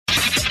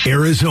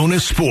Arizona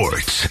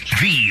Sports,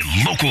 the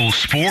local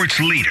sports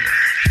leader.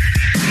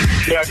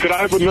 Yeah, could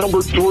I have a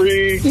number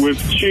 3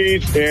 with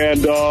cheese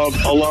and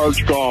a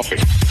large coffee?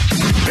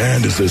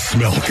 Man, does this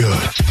smell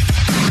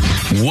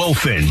good.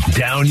 Wolfing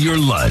down your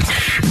lunch.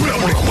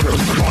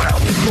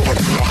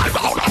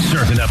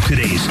 Serving up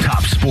today's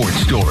top sports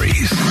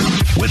stories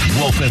with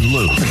Wolf and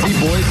Luke. Hey,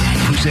 boys.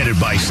 Presented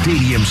by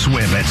Stadium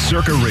Swim at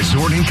Circa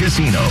Resort and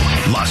Casino,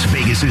 Las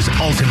Vegas's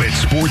ultimate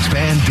sports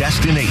fan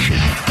destination.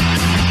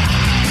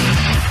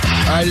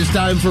 All right, it's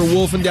time for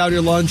Wolfing Down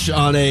Your Lunch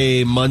on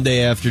a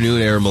Monday afternoon.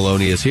 Aaron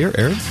Maloney is here.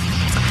 Aaron?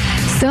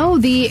 So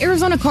the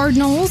Arizona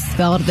Cardinals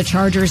fell to the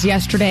Chargers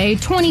yesterday,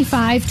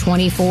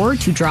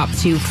 25-24, to drop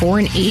to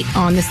 4-8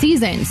 on the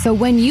season. So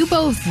when you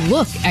both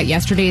look at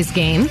yesterday's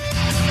game,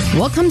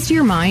 what comes to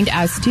your mind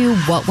as to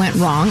what went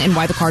wrong and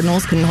why the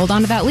Cardinals couldn't hold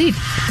on to that lead?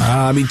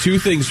 Two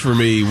things for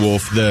me,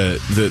 Wolf.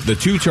 The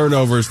 2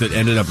 turnovers that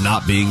ended up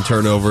not being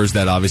turnovers,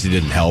 that obviously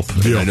didn't help.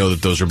 Yeah. I know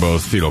that those are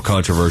both,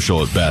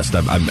 controversial at best.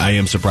 I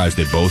am surprised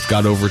they both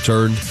got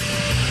overturned.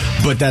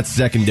 But that's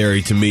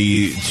secondary to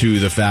me to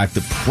the fact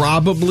that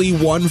probably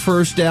 1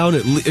 first down,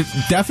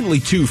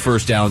 definitely 2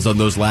 first downs on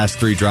those last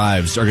 3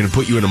 drives are going to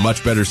put you in a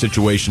much better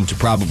situation to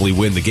probably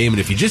win the game. And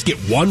if you just get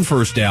 1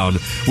 first down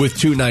with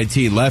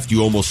 2:19 left,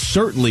 you almost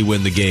certainly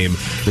win the game.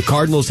 The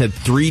Cardinals had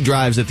 3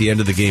 drives at the end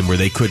of the game where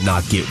they could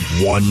not get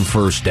 1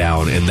 first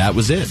down, and that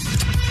was it.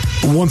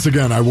 Once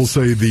again, I will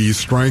say the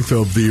strength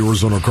of the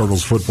Arizona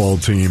Cardinals football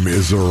team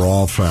is their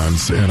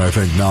offense, and I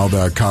think now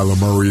that Kyler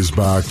Murray is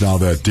back, now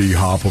that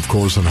D-Hop, of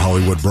course, and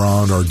Hollywood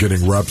Brown are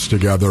getting reps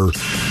together,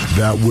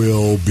 that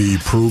will be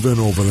proven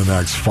over the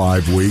next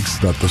 5 weeks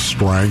that the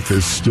strength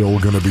is still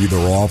going to be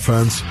their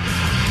offense.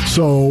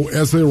 So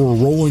as they were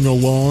rolling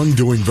along,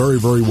 doing very,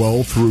 very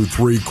well through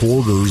 3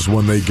 quarters,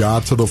 when they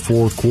got to the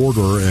 4th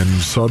quarter and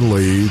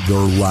suddenly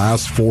their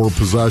last 4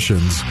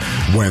 possessions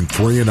went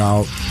 3 and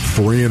out,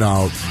 3 and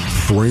out,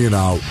 3 and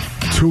out,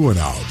 2 and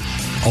out.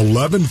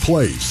 11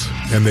 plays,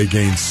 and they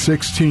gained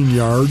 16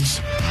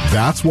 yards.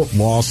 That's what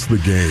lost the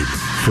game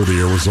for the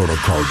Arizona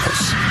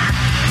Cardinals.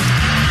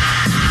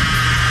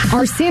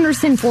 Our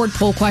Sanderson Ford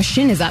poll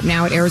question is up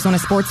now at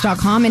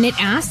ArizonaSports.com, and it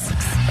asks,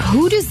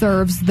 who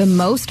deserves the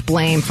most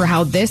blame for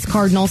how this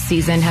Cardinals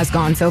season has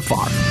gone so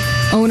far?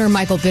 Owner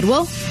Michael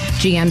Bidwell,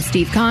 GM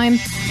Steve Keim,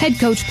 head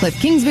coach Cliff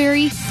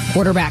Kingsbury,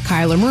 quarterback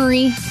Kyler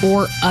Murray,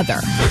 or other?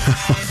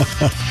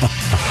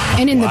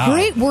 And in the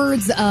great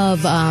words of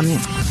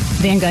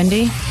Van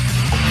Gundy,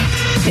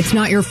 it's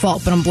not your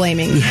fault, but I'm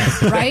blaming you,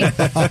 right?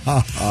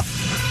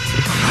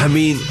 I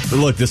mean,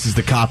 look, this is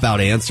the cop-out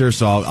answer,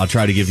 so I'll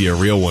try to give you a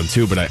real one,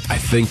 too, but I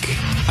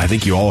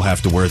think you all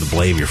have to wear the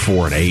blame. You're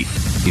 4-8.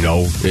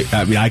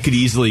 I could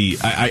easily,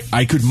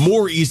 I could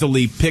more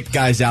easily pick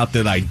guys out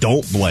that I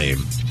don't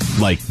blame,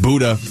 like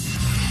Buddha.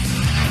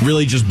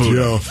 Really just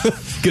Buddha.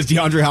 Because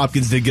DeAndre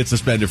Hopkins did get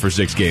suspended for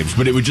 6 games,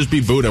 but it would just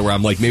be Buddha where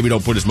I'm like, maybe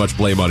don't put as much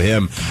blame on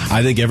him.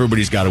 I think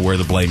everybody's got to wear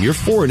the blame. You're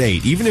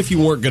 4-8. Even if you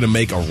weren't going to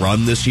make a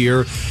run this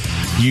year,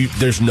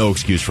 there's no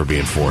excuse for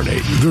being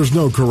 4-8. There's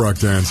no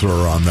correct answer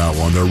on that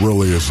one. There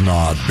really is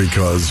not,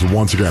 because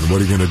once again,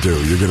 what are you going to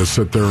do? You're going to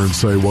sit there and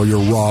say, well,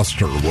 your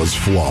roster was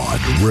flawed.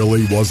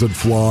 Really? Was it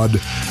flawed?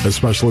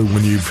 Especially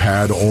when you've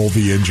had all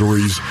the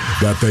injuries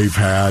that they've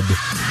had.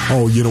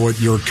 Oh, you know what?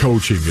 Your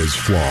coaching is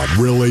flawed.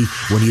 Really?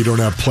 When you don't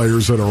have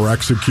players that are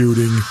executing?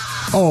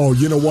 Oh,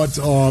 you know what?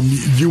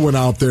 You went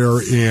out there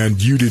and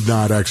you did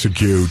not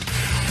execute.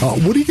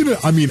 What are you going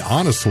to,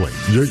 honestly,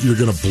 you're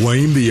going to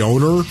blame the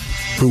owner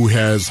who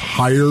has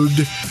hired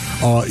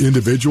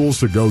individuals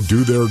to go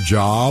do their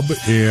job,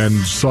 and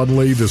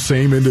suddenly the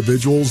same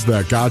individuals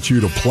that got you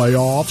to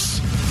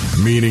playoffs,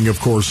 meaning, of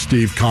course,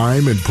 Steve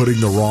Keim and putting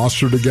the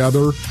roster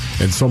together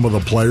and some of the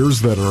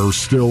players that are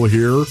still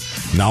here,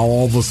 now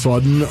all of a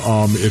sudden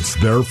it's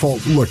their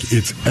fault. Look,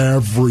 it's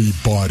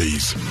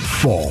everybody's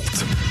fault.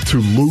 To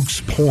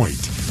Luke's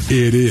point,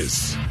 it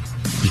is.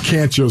 You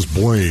can't just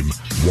blame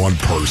one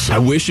person. I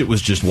wish it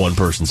was just one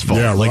person's fault.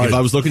 Yeah, If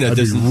I was looking at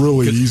That'd this, be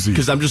really easy.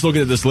 Because I'm just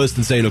looking at this list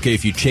and saying, okay,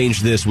 if you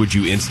change this, would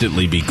you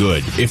instantly be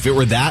good? If it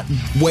were that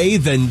way,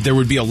 then there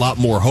would be a lot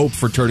more hope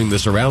for turning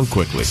this around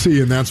quickly. See,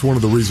 and that's one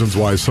of the reasons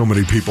why so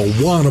many people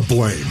want to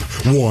blame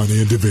one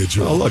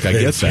individual. Oh, look, I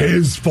get that. It's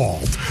his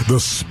fault. The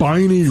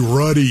spiny,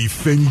 ruddy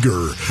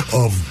finger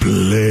of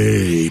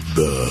blame.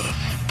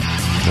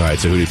 All right,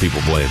 so who do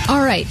people blame? All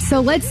right, so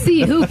let's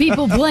see who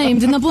people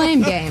blamed in the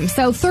blame game.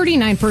 So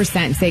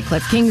 39% say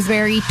Cliff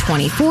Kingsbury,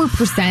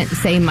 24%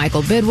 say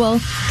Michael Bidwell,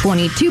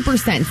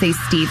 22% say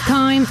Steve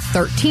Keim,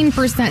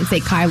 13%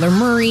 say Kyler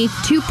Murray,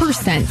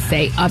 2%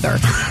 say other.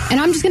 And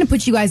I'm just going to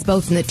put you guys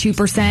both in the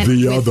 2%.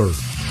 The other.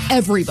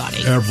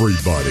 Everybody.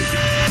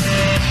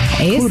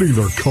 Including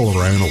their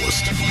color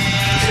analyst.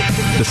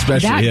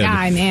 Especially that him.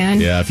 Guy,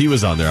 man. Yeah, if he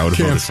was on there, I would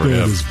have voted for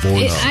him. His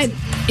voice.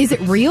 Is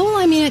it real?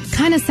 It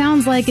kind of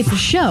sounds like it's a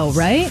show,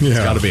 right? Yeah. It's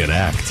got to be an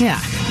act. Yeah.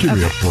 Give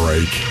me a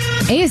break.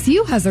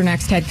 ASU has their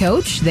next head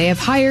coach. They have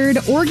hired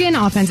Oregon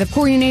offensive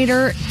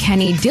coordinator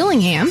Kenny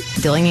Dillingham.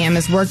 Dillingham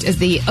has worked as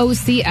the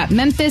OC at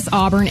Memphis,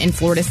 Auburn, and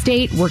Florida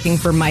State, working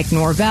for Mike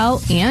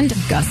Norvell and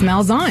Gus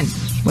Malzahn.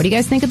 What do you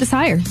guys think of this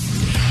hire?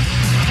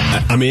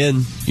 I'm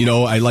in.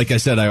 Like I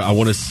said, I'm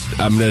going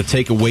to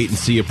take a wait and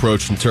see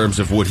approach in terms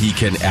of what he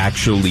can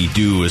actually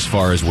do as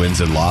far as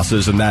wins and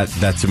losses, and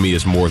that to me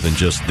is more than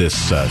just this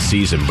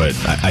season. But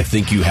I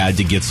think you had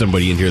to get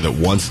somebody in here that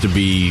wants to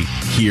be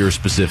here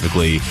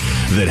specifically,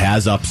 that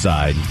has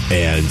upside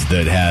and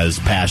that has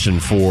passion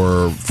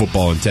for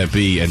football in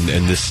Tempe and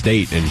this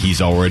state. And he's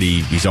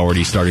already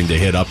starting to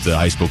hit up the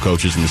high school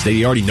coaches in the state.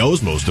 He already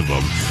knows most of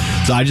them.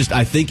 So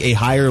I think a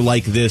hire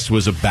like this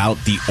was about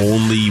the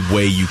only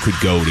way you could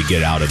go to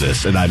get out of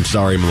this. And I'm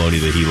sorry, Maloney,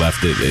 that he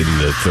left it in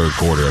the third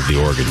quarter of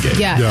the Oregon game.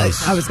 Yeah,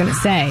 yes. I was going to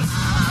say.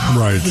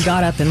 Right. He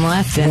got up and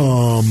left.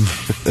 And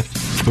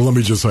let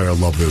me just say I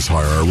love this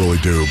hire. I really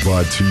do.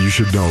 But you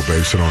should know,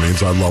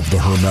 Basinonians, I love the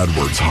Herm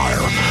Edwards hire.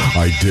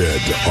 I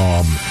did.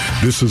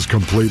 This is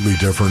completely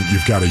different.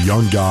 You've got a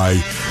young guy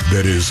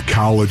that is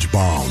college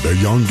bound, a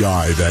young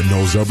guy that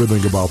knows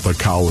everything about the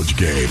college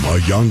game, a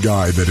young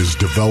guy that has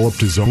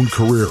developed his own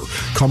career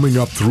coming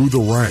up through the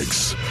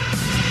ranks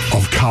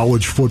of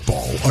college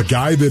football, a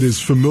guy that is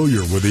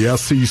familiar with the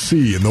SEC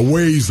and the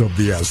ways of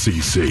the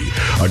SEC,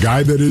 a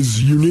guy that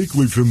is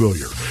uniquely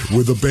familiar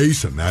with the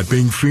basin, that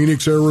being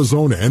Phoenix,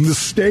 Arizona, and the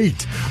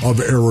state of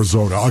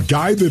Arizona, a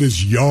guy that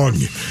is young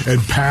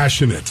and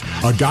passionate,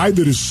 a guy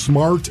that is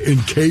smart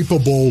and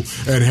capable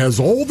and has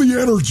all the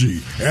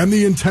energy and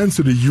the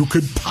intensity you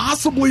could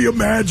possibly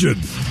imagine.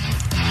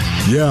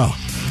 Yeah,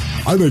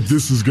 I think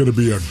this is going to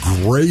be a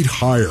great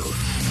hire.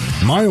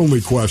 My only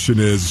question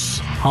is,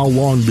 how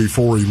long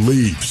before he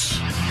leaves?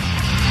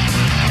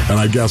 And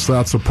I guess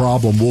that's a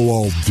problem we'll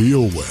all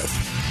deal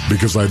with,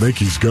 because I think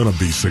he's going to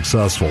be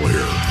successful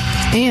here.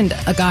 And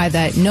a guy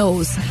that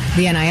knows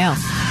the NIL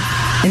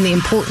and the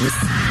importance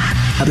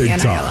of Big the NIL.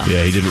 time.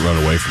 Yeah, he didn't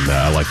run away from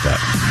that. I like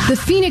that. The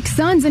Phoenix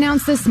Suns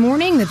announced this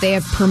morning that they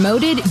have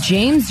promoted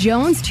James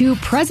Jones to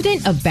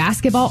President of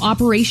Basketball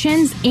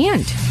Operations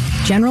and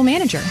General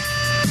Manager.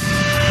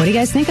 What do you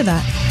guys think of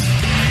that?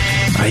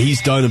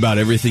 He's done about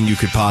everything you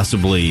could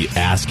possibly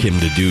ask him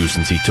to do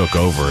since he took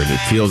over, and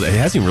it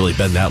hasn't really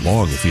been that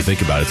long if you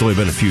think about it. It's only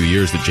been a few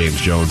years that James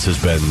Jones has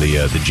been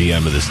the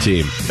GM of this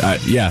team.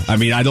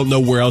 I don't know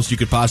where else you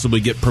could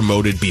possibly get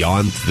promoted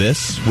beyond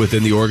this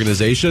within the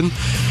organization.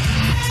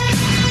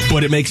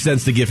 But it makes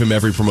sense to give him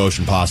every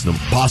promotion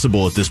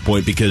possible at this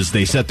point, because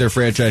they set their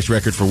franchise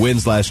record for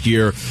wins last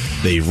year.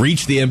 They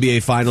reached the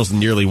NBA Finals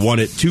and nearly won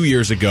it 2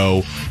 years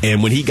ago.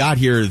 And when he got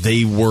here,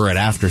 they were an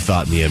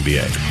afterthought in the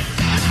NBA.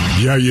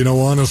 Yeah,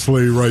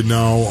 honestly, right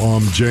now,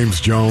 James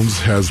Jones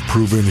has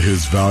proven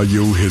his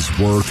value, his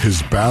worth,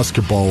 his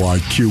basketball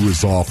IQ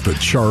is off the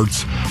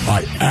charts.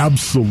 I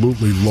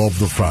absolutely love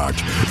the fact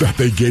that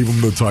they gave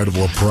him the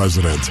title of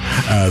president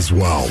as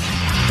well.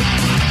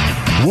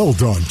 Well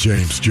done,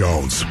 James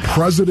Jones.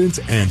 President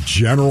and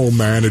general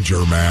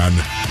manager, man.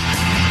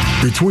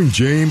 Between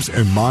James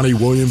and Monty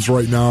Williams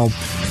right now,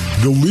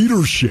 the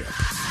leadership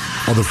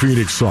of the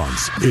Phoenix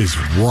Suns is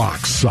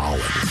rock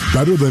solid.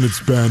 Better than it's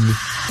been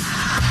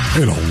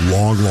in a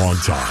long, long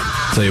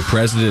time. So your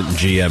president and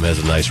GM has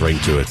a nice ring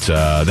to it.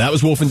 That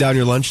was Wolfing Down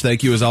Your Lunch.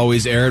 Thank you as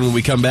always, Aaron. When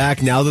we come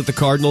back, now that the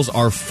Cardinals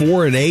are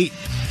 4-8,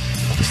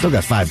 we still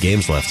got 5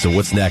 games left. So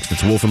what's next?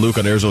 It's Wolf and Luke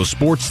on Arizona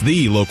Sports,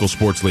 the local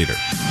sports leader.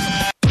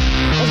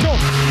 Let's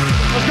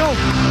go.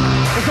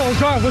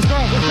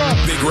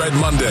 Big Red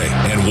Monday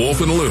and Wolf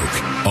and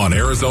Luke on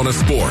Arizona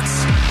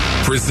Sports.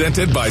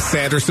 Presented by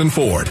Sanderson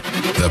Ford.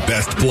 The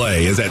best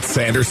play is at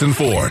Sanderson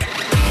Ford.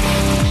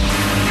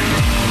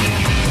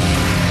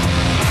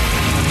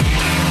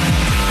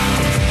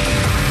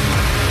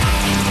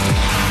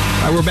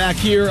 We're back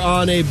here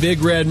on a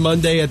Big Red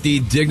Monday at the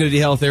Dignity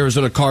Health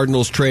Arizona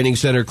Cardinals Training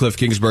Center. Cliff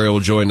Kingsbury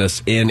will join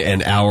us in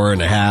an hour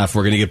and a half.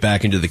 We're going to get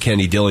back into the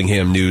Kenny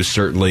Dillingham news,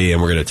 certainly,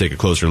 and we're going to take a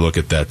closer look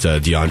at that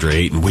DeAndre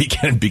Ayton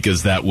weekend,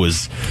 because that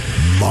was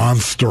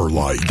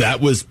monster-like. That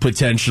was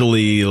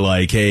potentially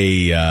like,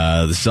 hey,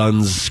 the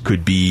Suns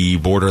could be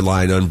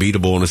borderline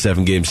unbeatable in a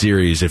 7-game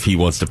series if he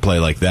wants to play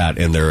like that,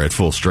 and they're at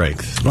full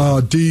strength.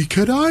 D,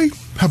 could I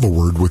have a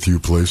word with you,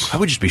 please? I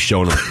would just be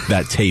showing him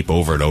that tape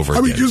over and over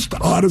again. I mean, just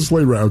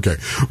honestly, okay,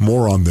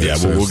 more on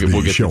this. Yeah, we'll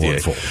get show to the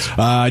unfolds.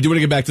 I do want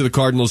to get back to the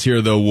Cardinals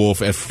here, though,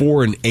 Wolf. At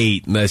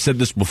 4-8, and I said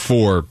this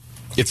before,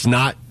 it's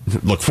not.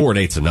 Look,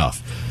 4-8's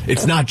enough.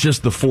 It's not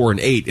just the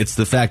 4-8. It's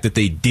the fact that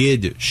they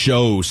did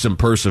show some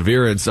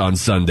perseverance on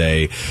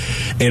Sunday,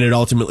 and it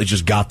ultimately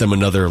just got them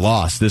another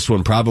loss. This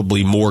one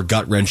probably more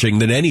gut-wrenching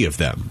than any of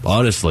them.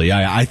 Honestly,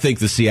 I think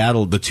the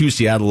 2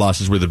 Seattle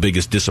losses were the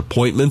biggest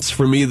disappointments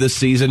for me this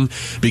season,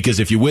 because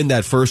if you win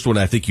that first one,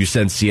 I think you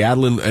send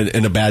Seattle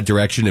in a bad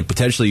direction, and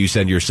potentially you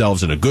send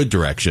yourselves in a good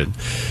direction.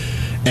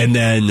 And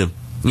then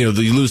You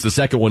lose the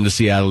second one to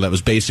Seattle. That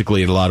was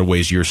basically, in a lot of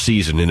ways, your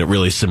season, and it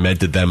really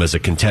cemented them as a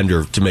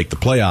contender to make the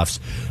playoffs.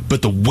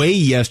 But the way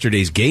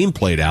yesterday's game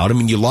played out, I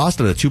mean, you lost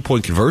on a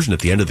 2-point conversion at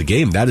the end of the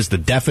game. That is the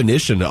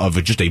definition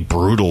of just a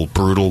brutal,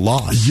 brutal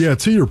loss. Yeah,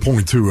 to your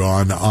point, too,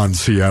 on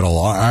Seattle,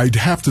 I'd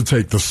have to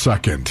take the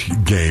second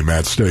game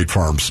at State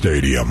Farm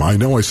Stadium. I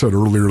know I said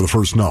earlier the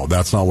first. No,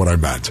 that's not what I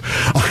meant.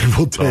 I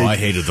will take. I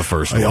hated the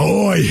first one.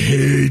 I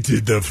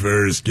hated the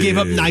first game. Gave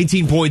up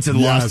 19 points and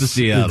lost to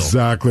Seattle.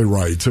 Exactly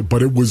right.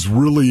 But it was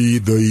really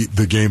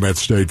the game at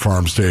State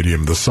Farm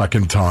Stadium the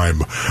second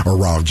time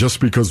around, just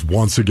because,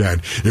 once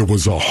again, it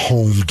was a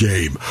home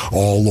game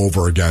all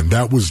over again.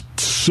 That was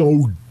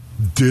so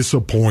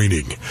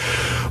disappointing.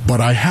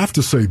 But I have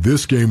to say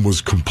this game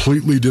was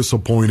completely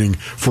disappointing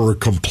for a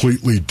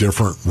completely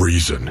different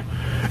reason.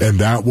 And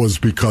that was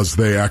because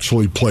they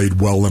actually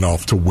played well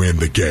enough to win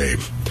the game.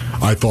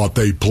 I thought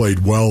they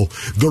played well.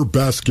 Their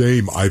best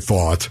game, I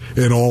thought,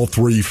 in all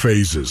three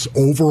phases.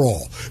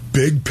 Overall,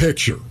 big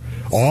picture.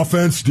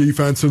 Offense,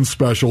 defense, and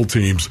special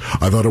teams.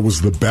 I thought it was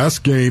the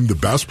best game, the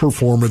best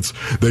performance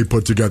they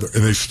put together,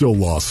 and they still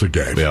lost the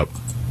game. Yep.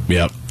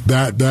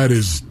 That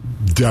is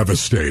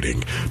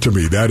devastating to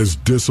me. That is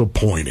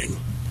disappointing.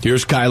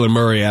 Here's Kyler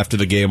Murray after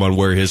the game on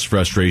where his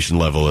frustration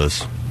level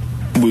is.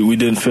 We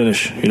didn't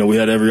finish. We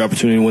had every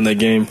opportunity to win that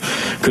game.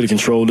 Could have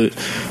controlled it.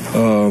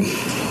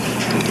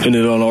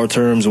 Ended on our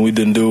terms, and we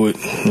didn't do it.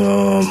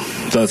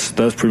 That's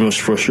pretty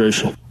much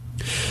frustration.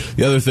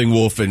 The other thing,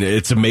 Wolf, and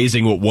it's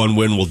amazing what one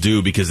win will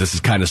do, because this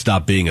has kind of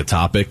stopped being a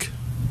topic,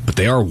 but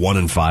they are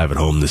 1-5 at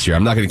home this year.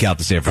 I'm not going to count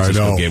the San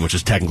Francisco game, which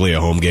is technically a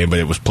home game, but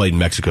it was played in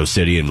Mexico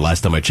City, and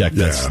last time I checked,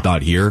 that's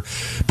not here.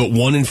 But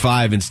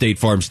 1-5 in State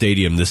Farm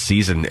Stadium this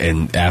season,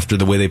 and after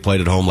the way they played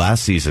at home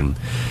last season,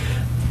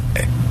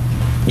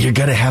 you're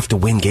going to have to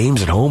win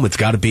games at home. It's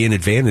got to be an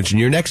advantage.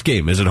 And your next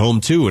game is at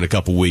home, too, in a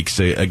couple weeks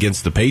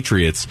against the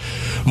Patriots.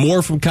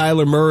 More from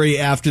Kyler Murray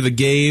after the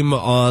game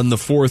on the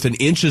 4th and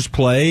inches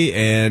play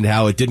and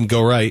how it didn't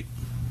go right.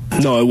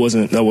 No, it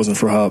wasn't. That wasn't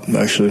for Hop,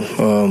 actually.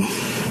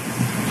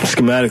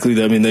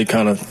 Schematically, I mean,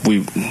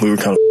 we were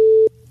kind of.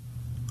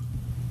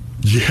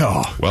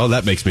 Yeah. Well,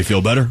 that makes me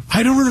feel better.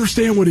 I don't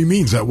understand what he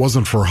means. That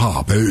wasn't for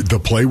Hop. The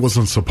play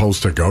wasn't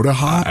supposed to go to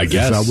Hop? I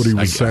guess. Is that what he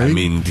was saying? I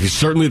mean,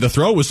 certainly the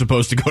throw was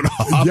supposed to go to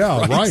Hop.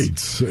 Yeah, right.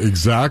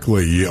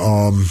 Exactly.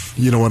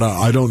 You know what?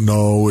 I don't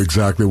know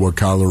exactly what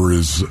Kyler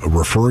is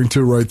referring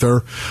to right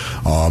there.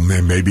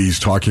 And maybe he's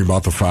talking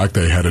about the fact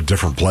they had a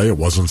different play. It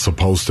wasn't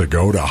supposed to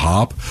go to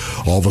Hop.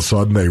 All of a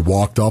sudden, they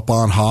walked up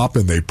on Hop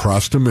and they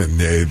pressed him, and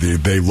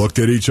they looked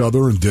at each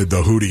other and did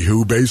the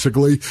hooty-hoo,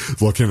 basically.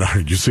 Looking, are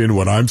you seeing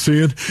what I'm seeing?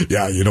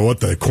 Yeah, you know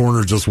what? The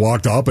corner just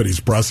walked up and he's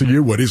pressing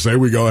you. What do you say?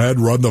 We go ahead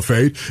and run the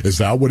fade. Is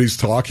that what he's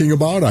talking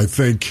about? I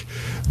think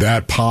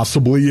that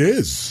possibly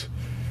is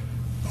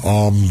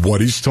what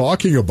he's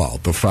talking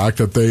about. The fact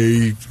that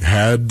they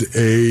had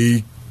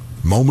a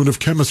moment of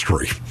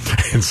chemistry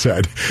and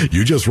said,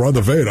 you just run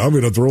the fade. I'm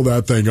going to throw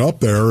that thing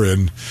up there.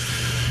 And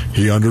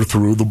he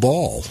underthrew the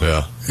ball.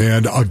 Yeah.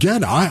 And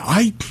again,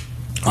 I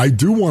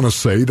do want to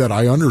say that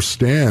I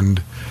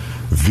understand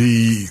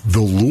the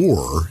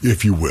lure,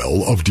 if you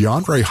will, of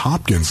DeAndre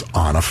Hopkins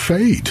on a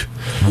fade,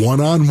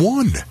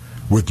 one-on-one,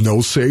 with no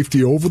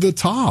safety over the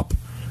top.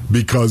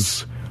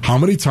 Because how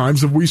many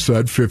times have we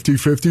said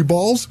 50-50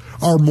 balls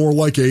are more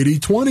like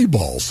 80-20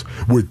 balls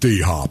with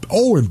D-Hop?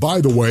 Oh, and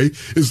by the way,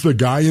 is the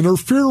guy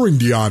interfering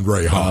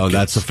DeAndre Hopkins? Oh,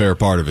 that's a fair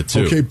part of it,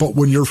 too. Okay, but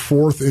when you're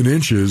 4th and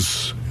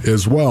inches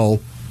as well,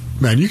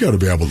 man, you got to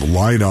be able to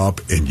line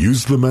up and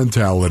use the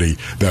mentality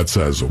that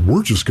says,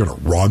 we're just going to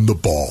run the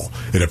ball.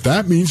 And if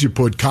that means you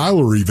put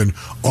Kyler even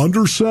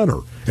under center,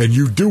 and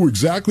you do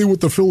exactly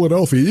what the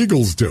Philadelphia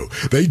Eagles do,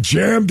 they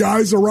jam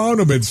guys around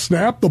him and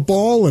snap the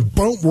ball, and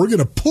boom, we're going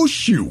to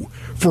push you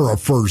for a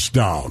first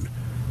down.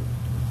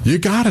 You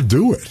got to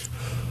do it.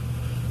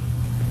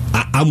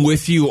 I'm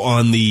with you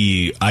on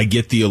I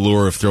get the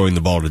allure of throwing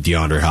the ball to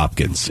DeAndre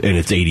Hopkins, and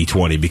it's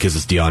 80-20 because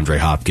it's DeAndre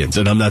Hopkins.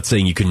 And I'm not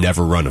saying you can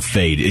never run a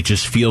fade. It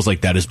just feels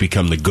like that has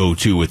become the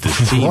go-to with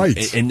this team.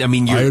 Right. And I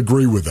mean, I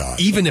agree with that.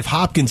 Even if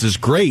Hopkins is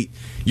great,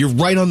 you're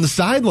right on the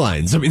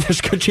sidelines. I mean, there's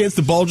a good chance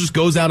the ball just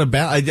goes out of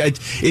bounds.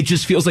 It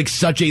just feels like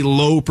such a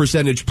low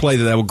percentage play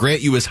that I will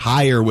grant you is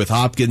higher with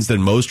Hopkins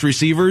than most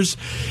receivers.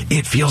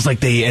 It feels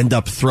like they end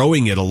up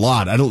throwing it a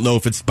lot. I don't know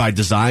if it's by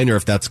design or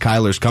if that's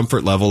Kyler's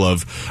comfort level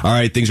of, all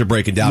right, things are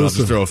breaking down.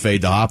 Listen, I'll just throw a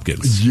fade to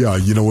Hopkins. Yeah,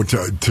 you know what?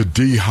 To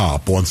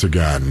D-Hop, once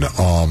again,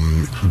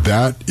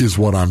 that is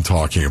what I'm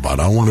talking about.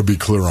 I want to be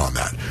clear on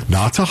that.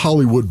 Not to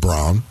Hollywood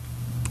Brown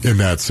in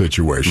that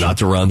situation. Not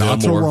to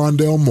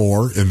Rondale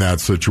Moore in that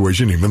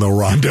situation, even though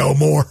Rondale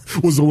Moore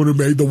was the one who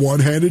made the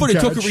one-handed catch. But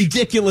it took a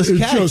ridiculous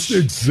catch. Just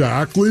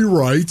exactly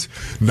right.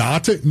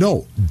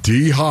 No,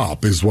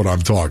 D-Hop is what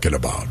I'm talking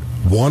about.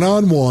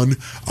 One-on-one,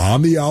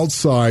 on the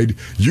outside,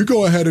 you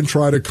go ahead and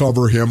try to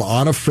cover him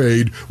on a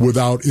fade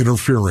without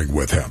interfering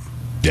with him.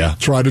 Yeah.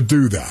 Try to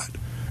do that.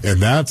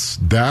 And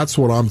that's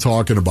what I'm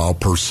talking about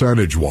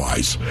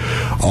percentage-wise.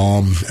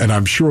 And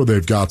I'm sure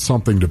they've got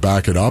something to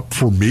back it up.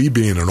 For me,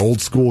 being an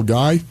old-school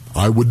guy,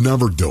 I would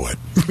never do it.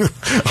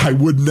 I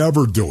would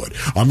never do it.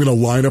 I'm going to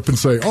line up and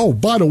say, oh,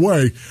 by the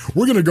way,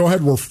 we're going to go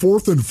ahead. We're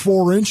 4th and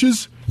 4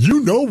 inches.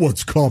 You know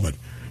what's coming.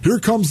 Here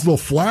comes the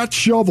flat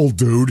shovel,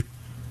 dude.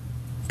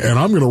 And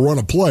I'm going to run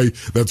a play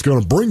that's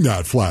going to bring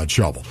that flat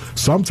shovel.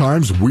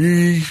 Sometimes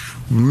we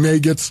may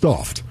get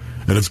stuffed,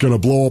 and it's going to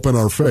blow up in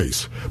our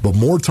face. But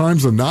more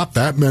times than not,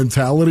 that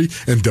mentality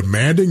and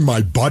demanding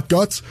my butt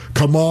guts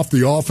come off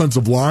the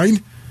offensive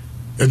line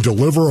and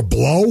deliver a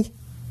blow,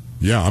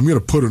 yeah, I'm going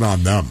to put it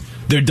on them.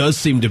 There does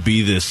seem to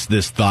be this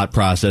thought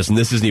process, and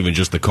this isn't even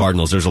just the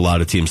Cardinals. There's a lot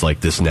of teams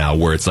like this now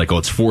where it's like, oh,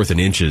 it's 4th and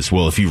inches.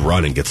 Well, if you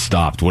run and get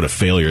stopped, what a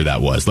failure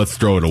that was. Let's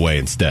throw it away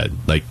instead.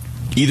 Like,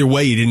 either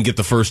way, you didn't get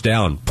the first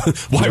down.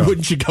 Why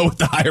wouldn't you go with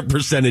the higher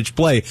percentage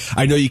play?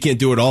 I know you can't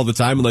do it all the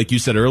time, and like you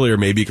said earlier,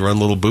 maybe you can run a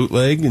little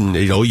bootleg. And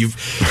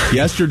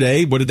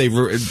yesterday, what did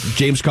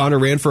James Conner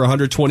ran for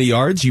 120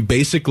 yards. You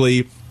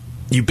basically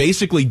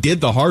did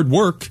the hard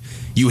work.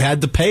 You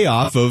had the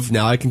payoff of,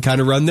 now I can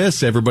kind of run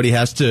this. Everybody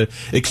has to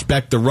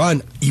expect the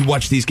run. You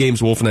watch these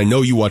games, Wolf, and I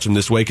know you watch them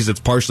this way because it's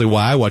partially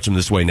why I watch them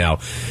this way now.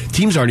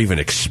 Teams aren't even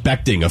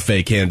expecting a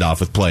fake handoff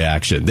with play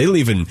action. They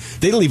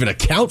don't even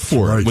account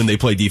for it when they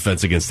play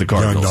defense against the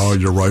Cardinals. Yeah, no,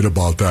 you're right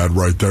about that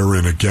right there.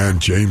 And again,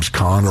 James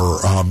Conner,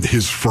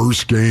 his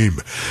first game,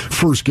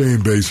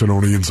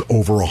 Basinonians,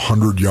 over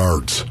 100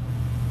 yards.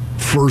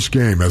 First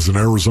game as an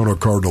Arizona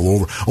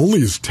Cardinal, only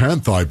his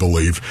 10th, I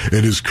believe,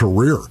 in his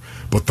career.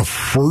 But the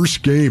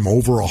first game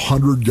over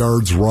 100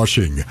 yards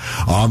rushing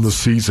on the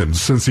season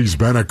since he's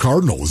been a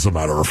Cardinal, as a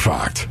matter of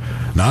fact.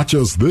 Not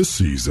just this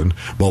season,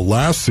 but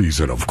last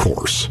season, of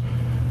course.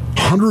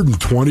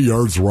 120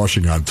 yards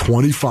rushing on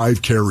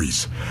 25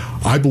 carries.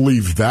 I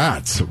believe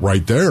that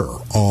right there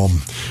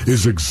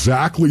is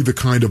exactly the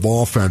kind of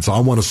offense I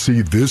want to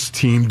see this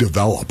team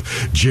develop.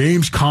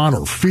 James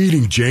Conner,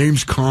 feeding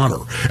James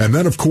Conner. And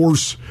then, of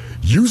course,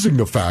 using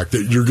the fact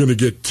that you're going to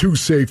get 2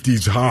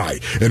 safeties high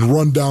and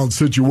run down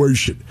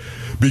situation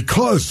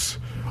because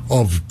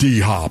of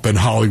D-Hop and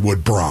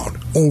Hollywood Brown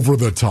over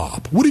the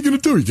top. What are you going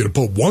to do? You're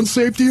going to put 1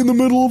 safety in the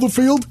middle of the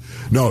field?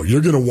 No,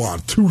 you're going to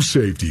want 2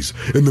 safeties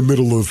in the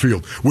middle of the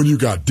field when you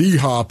got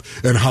D-Hop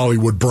and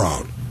Hollywood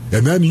Brown.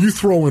 And then you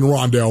throw in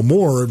Rondale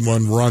Moore, and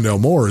when Rondale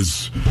Moore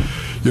is,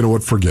 you know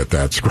what, forget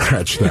that,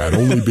 scratch that,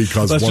 only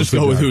because let's just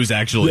go with who's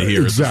actually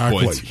here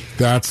exactly. At this point.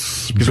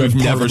 That's because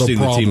we've never seen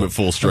the team at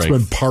full strength.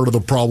 That's been part of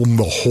the problem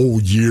the whole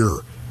year.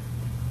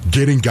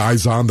 Getting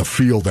guys on the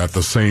field at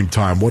the same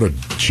time. What a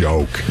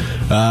joke.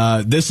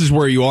 This is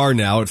where you are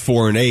now at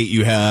 4-8.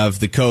 You have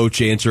the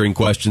coach answering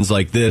questions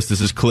like this.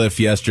 This is Cliff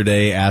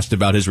yesterday, asked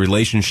about his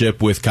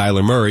relationship with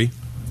Kyler Murray.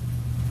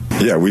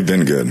 Yeah, we've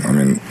been good. I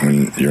mean,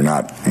 when you're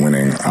not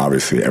winning,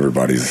 obviously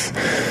everybody's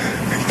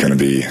going to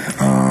be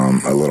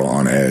a little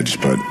on edge,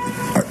 but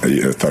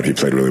I thought he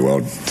played really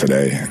well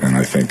today, and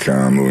I think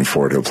moving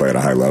forward he'll play at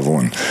a high level,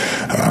 and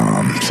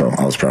so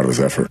I was proud of his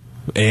effort.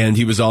 And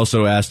he was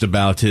also asked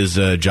about his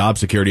job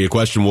security. A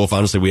question, Wolf,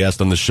 honestly, we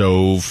asked on the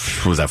show,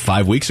 was that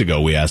 5 weeks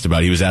ago we asked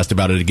about? He was asked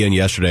about it again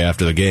yesterday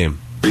after the game.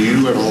 Are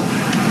you at all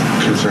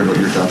concerned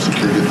about your job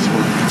security at this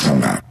point? I'm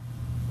not.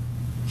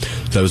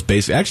 So that was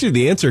basically, actually,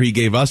 the answer he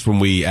gave us when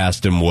we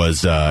asked him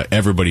was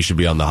everybody should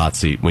be on the hot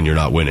seat when you're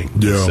not winning.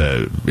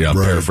 Yeah, I'm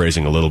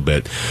paraphrasing a little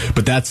bit,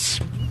 but that's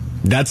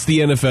the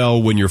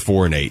NFL when you're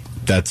 4-8.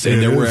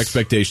 And there were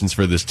expectations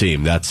for this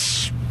team.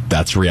 That's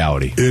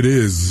reality. It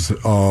is,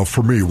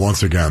 for me,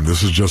 once again,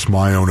 this is just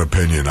my own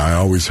opinion. I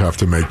always have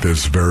to make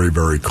this very,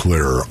 very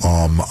clear.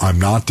 I'm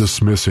not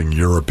dismissing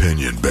your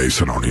opinion,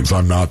 Basinonians.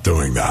 I'm not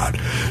doing that.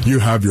 You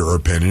have your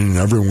opinion, and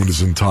everyone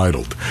is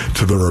entitled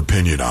to their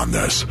opinion on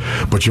this.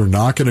 But you're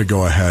not going to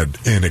go ahead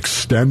and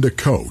extend a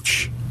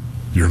coach.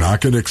 You're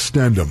not going to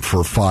extend him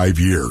for 5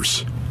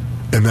 years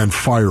and then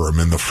fire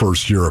him in the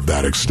first year of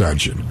that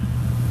extension.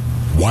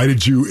 Why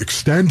did you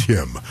extend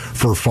him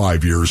for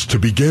 5 years to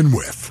begin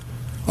with?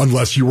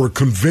 Unless you were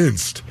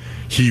convinced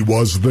he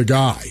was the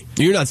guy.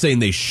 You're not saying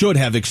they should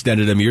have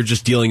extended him. You're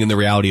just dealing in the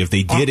reality if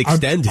they did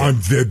extend him.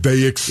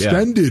 They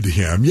extended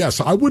him. Yes,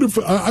 I would have.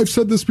 I've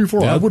said this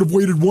before. Yeah. I would have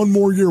waited one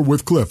more year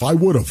with Cliff. I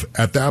would have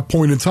at that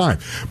point in time.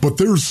 But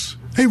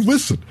hey,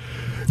 listen.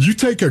 You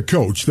take a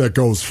coach that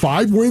goes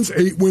 5 wins,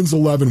 8 wins,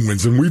 11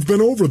 wins, and we've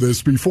been over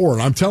this before,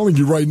 and I'm telling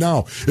you right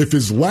now, if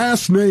his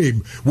last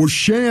name was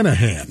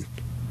Shanahan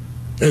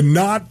and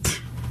not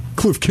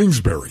Cliff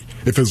Kingsbury,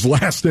 if his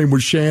last name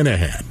was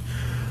Shanahan,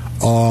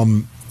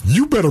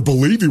 you better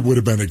believe he would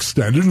have been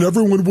extended, and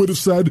everyone would have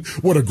said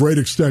what a great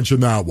extension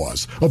that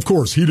was. Of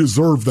course, he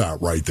deserved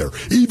that right there,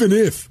 even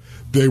if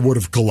they would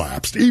have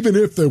collapsed, even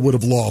if they would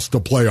have lost a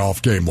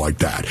playoff game like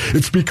that.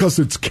 It's because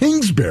it's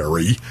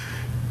Kingsbury,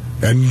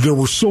 and there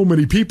were so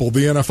many people,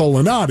 the NFL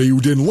Illuminati, who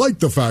didn't like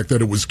the fact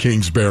that it was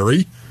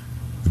Kingsbury.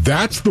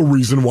 That's the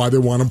reason why they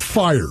want him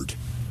fired.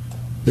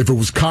 If it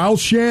was Kyle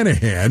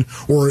Shanahan,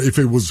 or if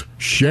it was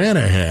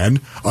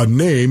Shanahan, a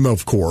name,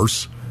 of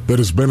course, that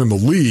has been in the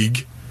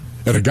league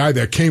and a guy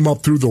that came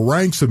up through the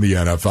ranks in the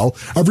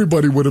NFL,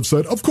 everybody would have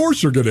said, of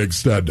course you're going to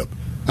extend him.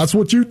 That's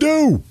what you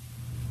do.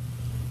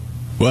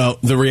 Well,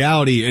 the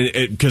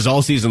reality, because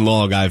all season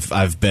long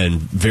I've been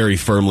very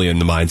firmly in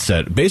the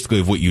mindset, basically,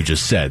 of what you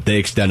just said. They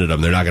extended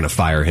him. They're not going to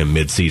fire him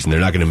mid-season.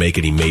 They're not going to make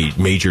any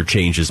major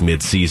changes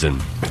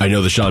mid-season. I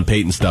know the Sean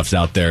Payton stuff's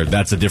out there.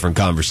 That's a different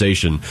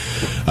conversation.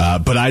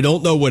 But I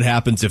don't know what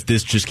happens if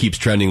this just keeps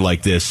trending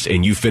like this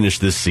and you finish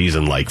this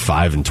season like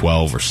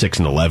 5-12 or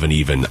 6-11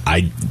 even.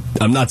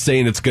 I'm not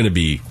saying it's going to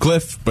be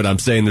Cliff, but I'm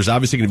saying there's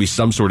obviously going to be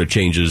some sort of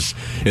changes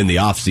in the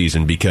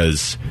offseason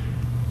because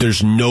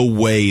there's no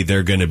way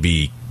they're going to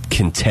be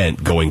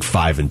content going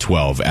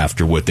 5-12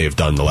 after what they've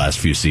done the last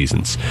few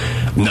seasons.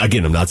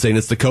 Again, I'm not saying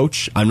it's the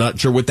coach. I'm not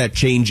sure what that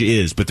change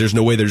is, but there's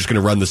no way they're just going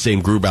to run the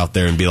same group out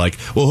there and be like,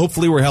 well,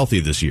 hopefully we're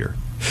healthy this year.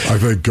 I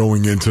think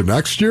going into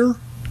next year,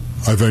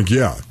 all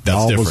different.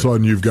 of a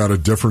sudden you've got a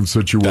different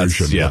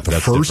situation. But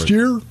the first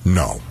year,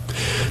 no.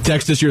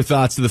 Text us your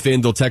thoughts to the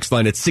FanDuel text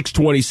line at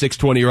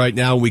 620 right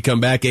now. When we come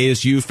back,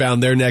 ASU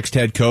found their next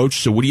head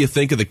coach. So what do you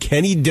think of the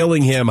Kenny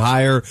Dillingham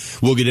hire?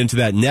 We'll get into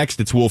that next.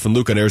 It's Wolf and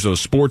Luke on Arizona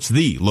Sports,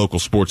 the local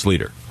sports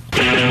leader.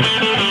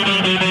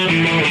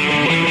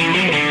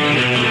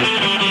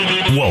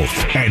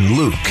 Wolf and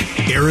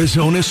Luke,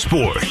 Arizona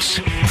Sports,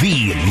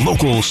 the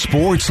local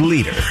sports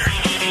leader.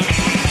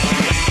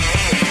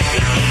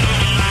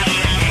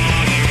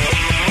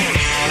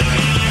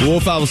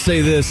 Wolf, I will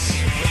say this.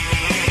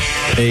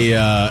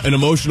 An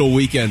emotional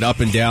weekend up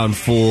and down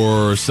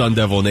for Sun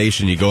Devil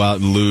Nation. You go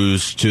out and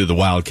lose to the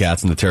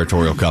Wildcats in the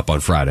Territorial Cup on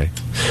Friday.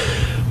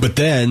 But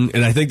then,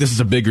 and I think this is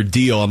a bigger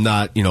deal, I'm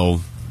not,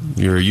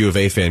 you're a U of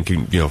A fan,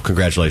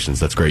 congratulations,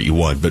 that's great, you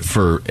won. But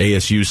for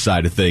ASU's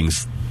side of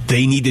things,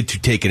 they needed to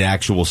take an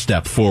actual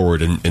step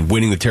forward, and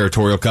winning the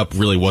Territorial Cup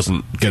really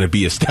wasn't going to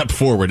be a step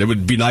forward. It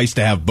would be nice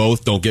to have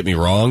both, don't get me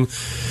wrong,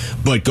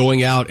 but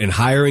going out and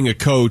hiring a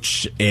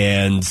coach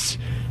and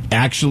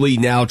actually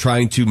now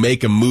trying to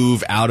make a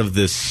move out of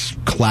this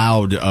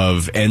cloud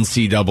of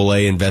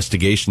NCAA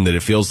investigation that it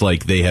feels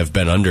like they have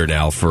been under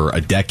now for a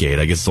decade.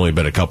 I guess it's only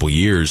been a couple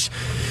years,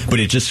 but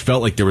it just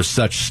felt like there was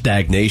such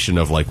stagnation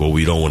of like, well,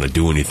 we don't want to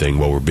do anything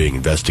while we're being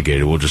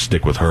investigated. We'll just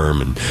stick with Herm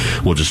and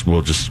we'll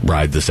just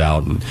ride this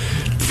out. And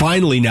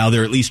finally, now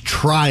they're at least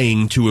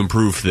trying to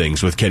improve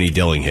things with Kenny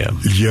Dillingham.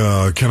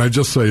 Yeah, can I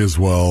just say as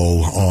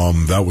well,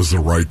 that was the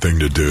right thing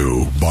to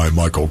do by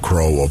Michael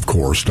Crow, of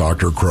course,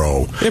 Dr.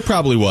 Crow. It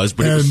probably was.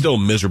 But it was still a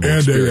miserable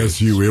experience.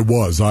 ASU, it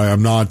was. I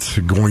am not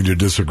going to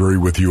disagree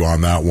with you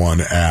on that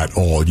one at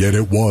all. Yet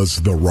it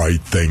was the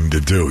right thing to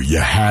do. You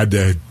had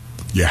to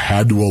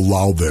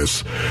allow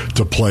this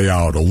to play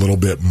out a little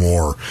bit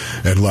more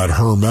and let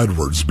Herm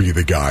Edwards be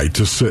the guy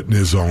to sit in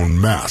his own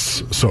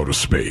mess, so to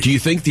speak. Do you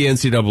think the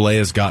NCAA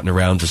has gotten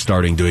around to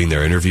starting doing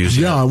their interviews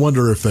yet? Yeah, I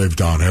wonder if they've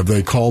done. Have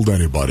they called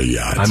anybody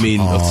yet? I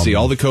mean, let's see.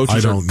 All the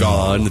coaches are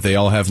gone. Know. They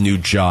all have new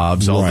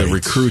jobs. All the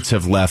recruits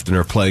have left and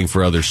are playing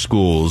for other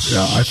schools.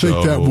 Yeah, I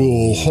think that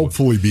will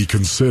hopefully be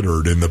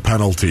considered in the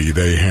penalty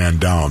they hand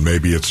down.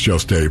 Maybe it's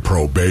just a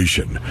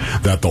probation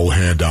that they'll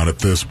hand down at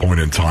this point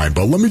in time.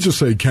 But let me just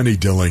say, Kenny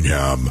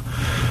Dillingham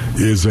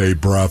is a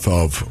breath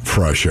of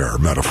fresh air,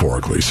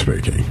 metaphorically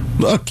speaking.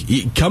 Look,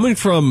 coming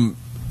from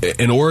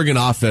an Oregon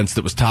offense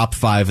that was top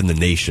 5 in the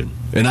nation,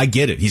 and I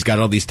get it. He's got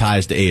all these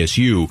ties to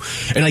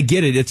ASU, and I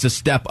get it. It's a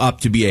step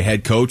up to be a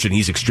head coach, and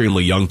he's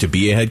extremely young to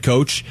be a head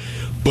coach.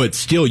 But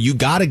still, you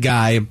got a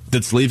guy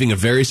that's leaving a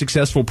very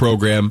successful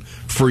program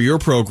for your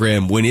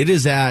program when it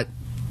is at,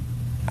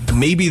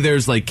 maybe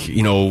there's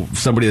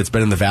somebody that's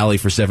been in the Valley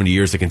for 70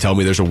 years that can tell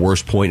me there's a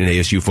worse point in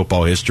ASU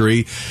football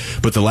history,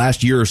 but the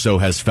last year or so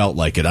has felt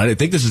like it. I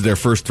think this is their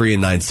first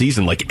 3-9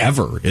 season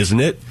ever, isn't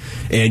it?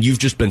 And you've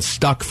just been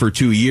stuck for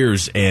 2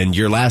 years, and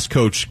your last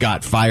coach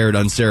got fired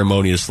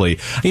unceremoniously.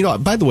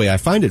 By the way, I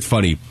find it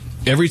funny.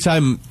 Every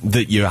time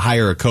that you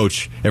hire a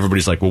coach,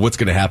 everybody's like, well, what's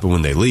going to happen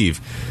when they leave?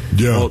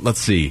 Yeah. Well, let's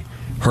see.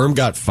 Herm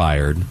got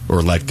fired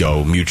or let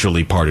go,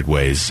 mutually parted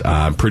ways.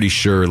 I'm pretty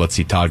sure,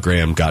 Todd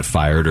Graham got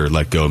fired or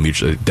let go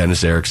mutually.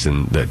 Dennis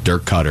Erickson,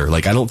 Dirk Cutter.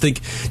 I don't think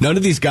none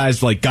of these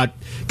guys got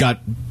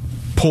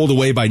pulled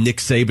away by Nick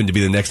Saban to be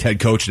the next head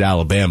coach at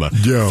Alabama.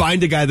 Yeah.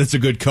 Find a guy that's a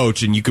good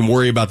coach, and you can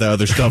worry about the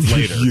other stuff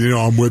later.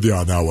 I'm with you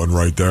on that one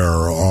right there.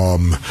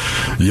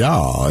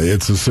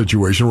 It's a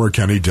situation where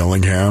Kenny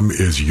Dillingham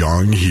is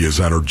young. He is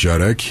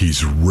energetic.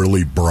 He's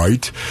really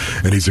bright,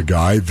 and he's a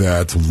guy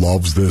that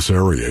loves this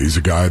area. He's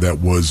a guy that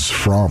was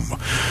from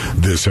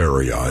this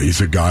area.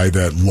 He's a guy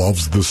that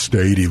loves the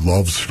state. He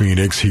loves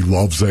Phoenix. He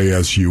loves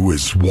ASU.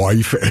 His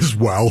wife as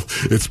well.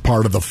 It's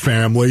part of the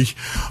family.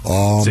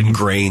 It's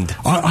ingrained.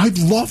 I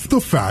love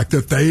the fact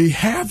that they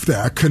have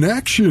that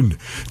connection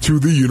to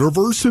the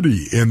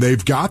university, and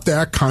they've got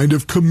that kind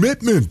of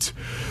commitment.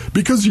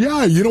 Because,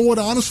 you know what,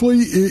 honestly,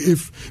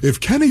 if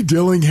Kenny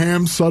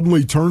Dillingham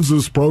suddenly turns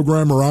this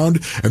program around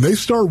and they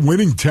start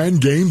winning 10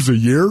 games a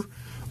year,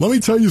 let me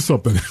tell you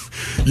something.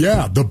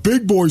 The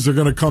big boys are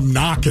going to come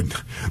knocking.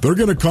 They're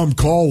going to come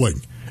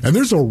calling. And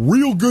there's a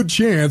real good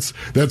chance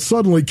that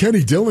suddenly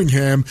Kenny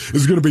Dillingham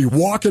is going to be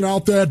walking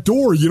out that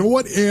door. You know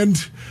what? And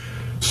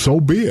so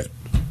be it.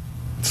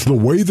 It's the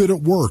way that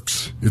it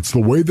works. It's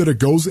the way that it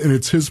goes, and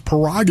it's his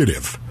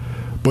prerogative.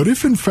 But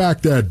if, in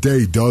fact, that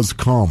day does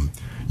come,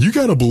 you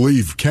got to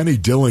believe Kenny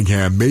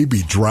Dillingham may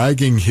be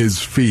dragging his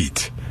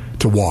feet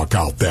to walk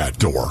out that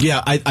door.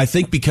 Yeah, I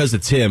think because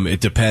it's him,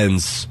 it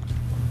depends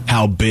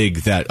how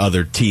big that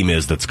other team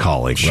is that's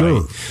calling.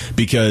 Sure. Right?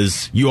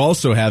 Because you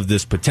also have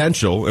this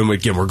potential, and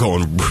again, we're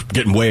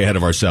getting way ahead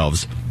of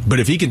ourselves, but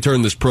if he can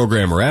turn this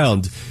program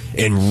around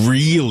and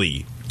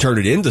really turn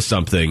it into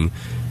something,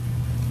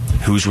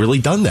 who's really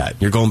done that?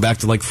 You're going back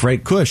to like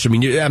Frank Kush. I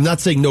mean, I'm not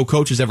saying no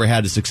coach has ever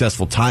had a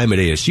successful time at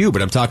ASU,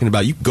 but I'm talking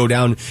about you can go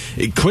down.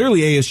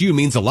 Clearly, ASU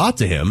means a lot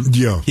to him.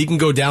 Yeah. He can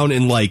go down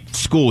in like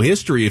school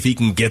history if he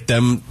can get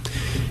them.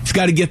 He's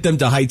got to get them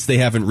to heights they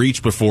haven't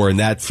reached before, and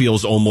that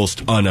feels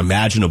almost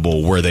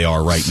unimaginable where they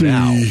are right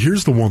now.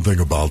 Here's the one thing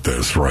about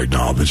this right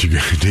now that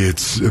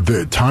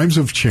the times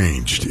have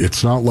changed.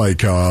 It's not like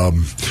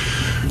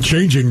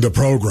changing the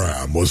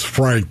program was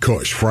Frank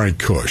Kush. Frank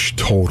Kush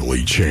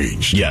totally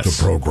changed the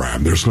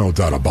program. There's no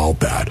doubt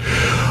about that.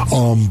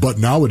 But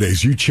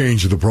nowadays, you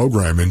change the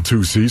program in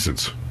 2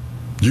 seasons.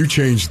 You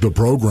change the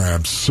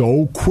program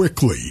so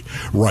quickly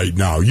right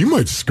now. You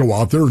might just go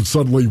out there and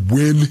suddenly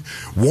win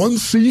one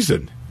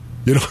season.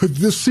 You know,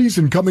 this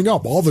season coming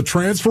up, all the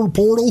transfer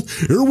portal,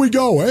 here we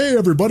go. Hey,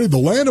 everybody, the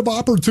land of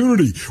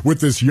opportunity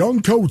with this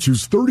young coach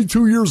who's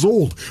 32 years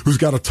old, who's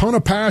got a ton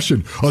of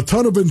passion, a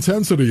ton of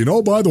intensity, and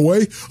oh, by the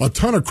way, a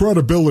ton of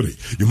credibility.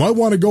 You might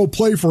want to go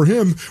play for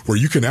him where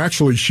you can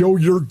actually show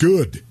you're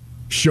good.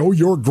 Show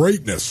your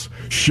greatness.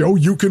 Show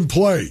you can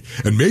play.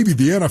 And maybe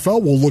the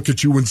NFL will look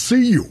at you and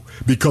see you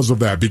because of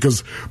that.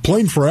 Because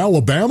playing for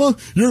Alabama,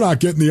 you're not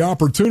getting the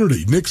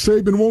opportunity. Nick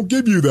Saban won't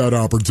give you that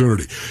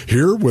opportunity.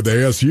 Here with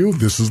ASU,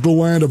 this is the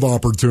land of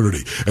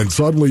opportunity. And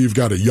suddenly you've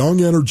got a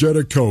young,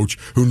 energetic coach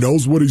who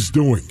knows what he's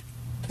doing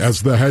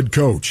as the head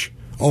coach.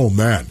 Oh,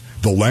 man,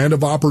 the land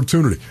of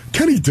opportunity.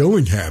 Kenny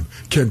Dillingham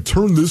can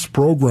turn this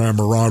program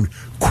around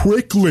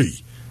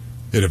quickly.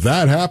 And if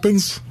that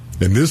happens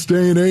in this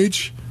day and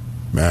age,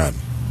 man,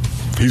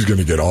 he's going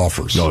to get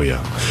offers. Oh,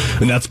 yeah.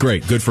 And that's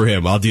great. Good for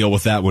him. I'll deal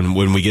with that when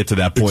we get to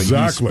that point.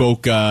 Exactly. He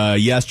spoke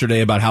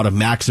yesterday about how to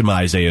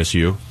maximize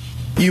ASU.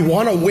 You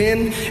want to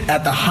win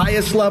at the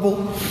highest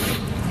level.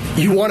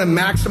 You want to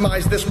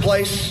maximize this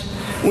place.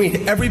 We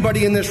need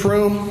everybody in this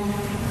room.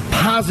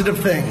 Positive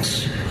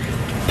things.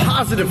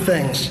 Positive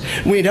things.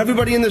 We need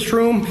everybody in this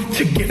room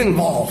to get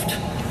involved.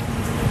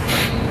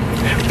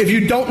 If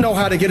you don't know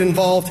how to get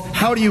involved,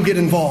 how do you get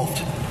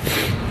involved?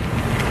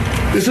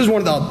 This is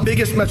one of the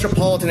biggest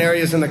metropolitan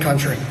areas in the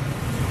country.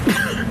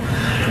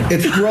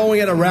 It's growing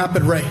at a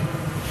rapid rate.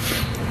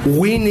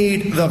 We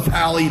need the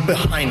valley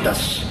behind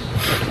us.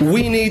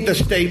 We need the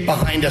state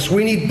behind us.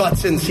 We need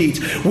butts in seats.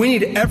 We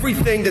need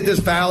everything that this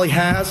valley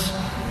has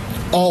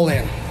all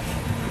in.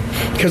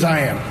 Because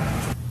I am.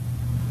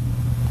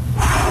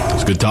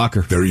 It's a good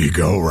talker. There you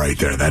go, right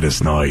there. That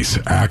is nice.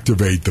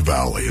 Activate the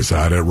valley. Is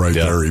that it right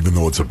there? Even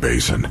though it's a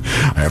basin.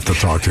 I have to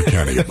talk to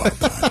Kenny about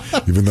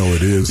that. Even though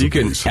it is you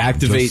can basin,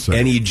 activate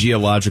any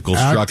geological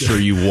structure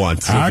you want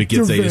if it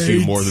gets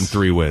ASU more than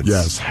 3 wins.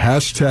 Yes.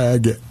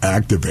 Hashtag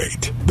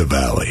activate the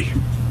valley.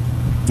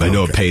 I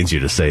know it pains you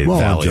to say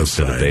valley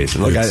instead of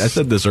basin. Like I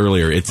said this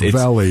earlier, it's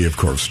valley, of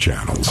course,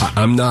 channels.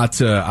 I'm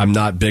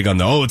not big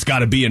on it's got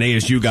to be an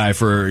ASU guy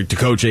to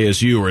coach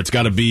ASU, or it's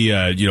got to be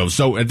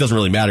so it doesn't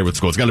really matter what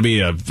school. It's got to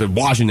be a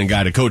Washington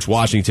guy to coach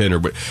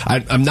Washington,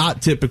 I'm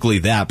not typically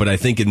that, but I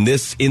think in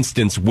this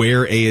instance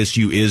where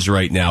ASU is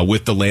right now,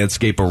 with the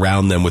landscape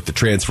around them, with the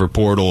transfer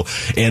portal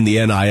and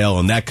the NIL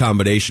and that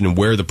combination, and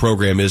where the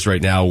program is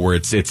right now, where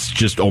it's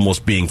just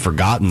almost being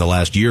forgotten the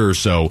last year or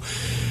so.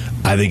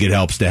 I think it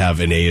helps to have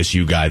an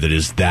ASU guy that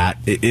is that.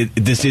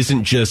 This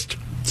isn't just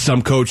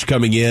some coach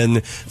coming in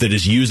that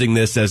is using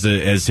this as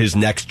his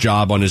next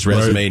job on his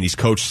resume, right, and he's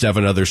coached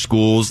 7 other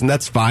schools, and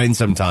that's fine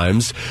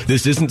sometimes.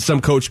 This isn't some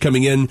coach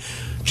coming in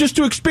just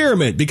to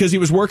experiment because he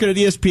was working at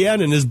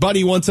ESPN and his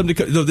buddy wants him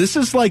to. No, this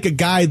is like a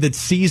guy that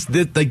sees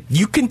that. Like,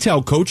 you can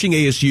tell coaching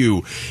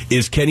ASU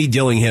is Kenny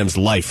Dillingham's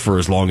life for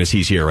as long as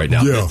he's here right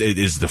now. Yeah. It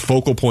is the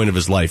focal point of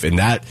his life, and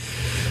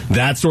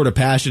that sort of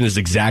passion is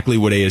exactly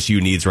what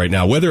ASU needs right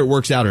now. Whether it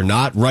works out or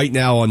not, right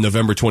now on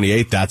November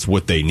 28th, that's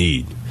what they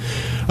need.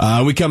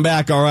 We come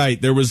back. All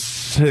right, there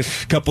was a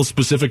couple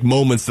specific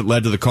moments that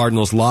led to the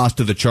Cardinals' loss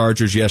to the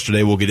Chargers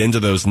yesterday. We'll get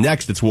into those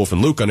next. It's Wolf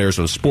and Luke on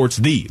Arizona Sports,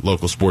 the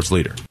local sports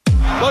leader.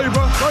 Love you,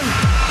 bro. Love you.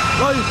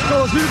 Love you.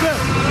 Let's be the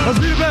best. Let's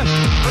be the best.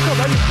 Let's go,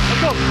 baby.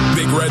 Let's go.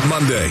 Big Red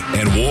Monday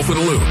and Wolf and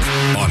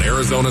Luke on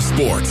Arizona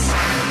Sports.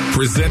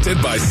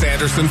 Presented by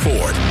Sanderson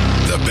Ford.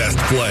 The best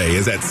play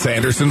is at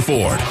Sanderson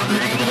Ford.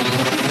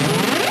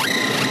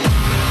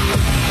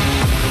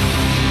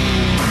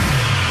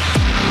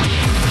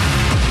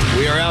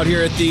 We are out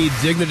here at the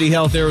Dignity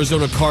Health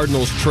Arizona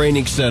Cardinals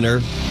Training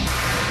Center.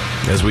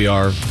 as we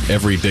are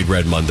every Big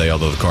Red Monday,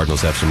 although the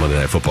Cardinals have some Monday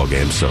Night Football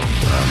games. So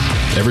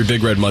every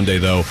Big Red Monday,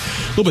 though,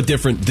 a little bit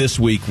different this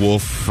week,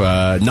 Wolf.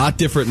 Not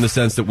different in the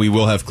sense that we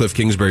will have Cliff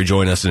Kingsbury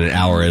join us in an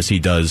hour as he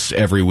does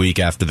every week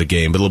after the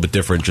game, but a little bit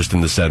different just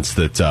in the sense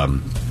that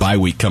bye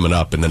week coming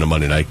up and then a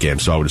Monday night game.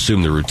 So I would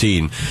assume the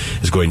routine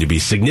is going to be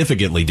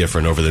significantly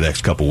different over the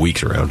next couple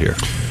weeks around here.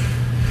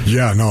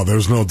 Yeah, no,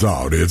 there's no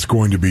doubt. It's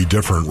going to be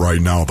different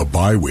right now, the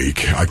bye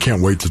week. I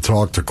can't wait to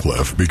talk to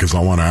Cliff because I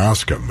want to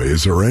ask him,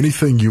 is there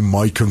anything you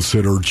might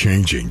consider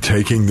changing,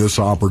 taking this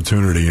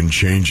opportunity and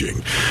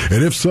changing?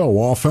 And if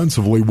so,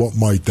 offensively, what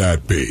might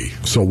that be?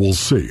 So we'll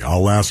see.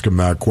 I'll ask him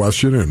that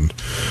question, and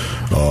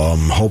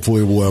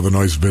hopefully we'll have a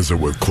nice visit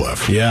with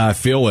Cliff. Yeah, I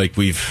feel like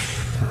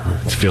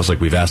it feels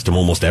like we've asked them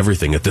almost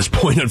everything at this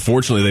point.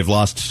 Unfortunately, they've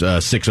lost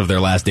 6 of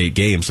their last 8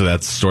 games, so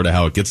that's sort of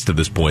how it gets to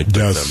this point.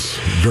 Yes,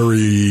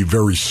 very,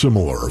 very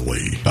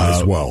similarly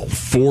as well.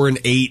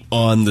 4-8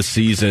 on the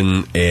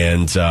season,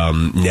 and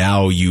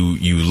now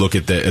you look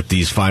at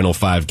these final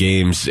 5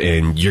 games,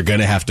 and you're going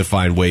to have to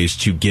find ways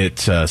to get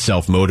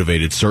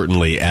self-motivated,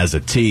 certainly as a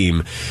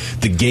team.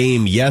 The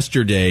game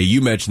yesterday, you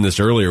mentioned this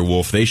earlier,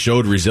 Wolf, they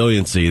showed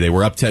resiliency. They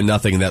were up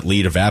 10-0, and that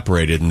lead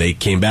evaporated, and they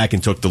came back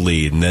and took the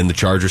lead, and then the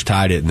Chargers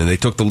tied it, and then they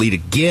took the lead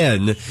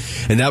again,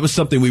 and that was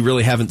something we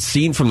really haven't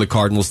seen from the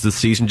Cardinals this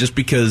season, just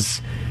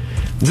because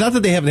it's not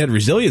that they haven't had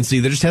resiliency,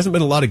 there just hasn't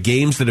been a lot of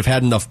games that have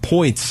had enough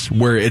points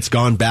where it's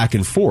gone back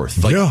and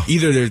forth.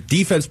 Either their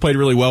defense played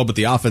really well, but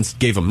the offense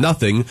gave them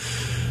nothing,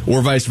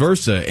 or vice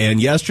versa.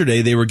 And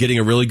yesterday they were getting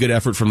a really good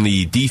effort from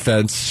the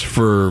defense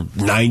for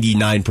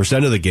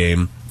 99% of the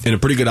game, and a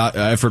pretty good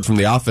effort from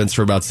the offense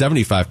for about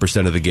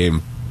 75% of the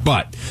game.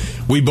 But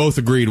we both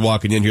agreed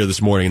walking in here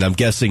this morning, and I'm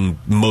guessing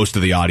most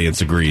of the audience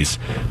agrees,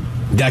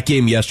 that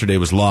game yesterday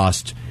was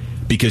lost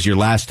because your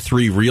last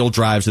 3 real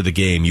drives of the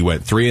game, you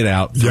went 3 and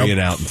out, 3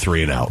 and out, and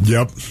 3 and out.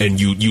 Yep. And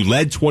you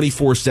led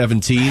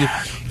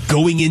 24-17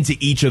 going into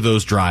each of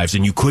those drives,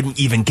 and you couldn't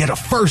even get a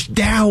first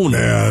down.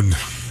 Man,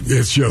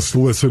 it's just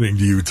listening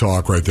to you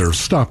talk right there.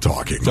 Stop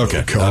talking. Okay.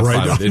 Luke, all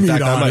right? I mean,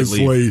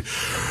 honestly,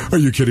 are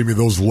you kidding me?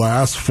 Those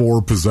last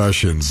 4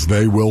 possessions,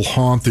 they will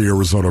haunt the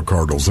Arizona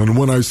Cardinals. And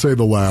when I say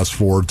the last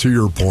 4, to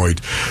your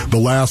point, the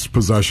last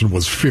possession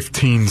was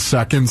 15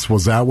 seconds.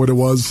 Was that what it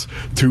was?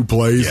 2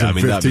 plays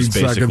and 15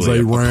 seconds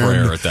they ran.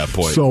 Prayer at that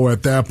point. So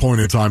at that point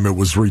in time, it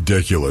was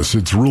ridiculous.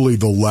 It's really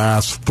the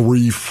last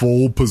 3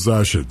 full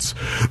possessions.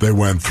 They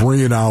went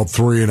 3 and out,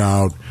 3 and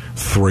out,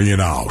 3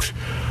 and out.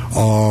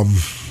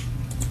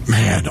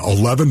 Man,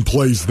 11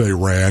 plays they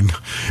ran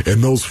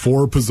in those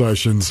 4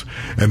 possessions,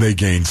 and they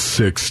gained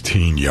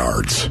 16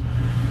 yards.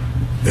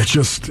 It's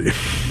just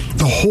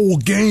the whole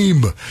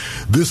game.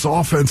 This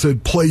offense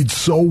had played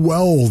so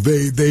well.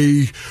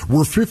 They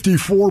were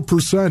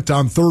 54%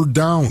 on 3rd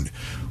down.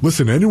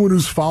 Listen, anyone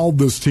who's followed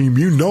this team,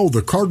 you know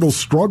the Cardinals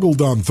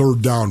struggled on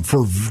 3rd down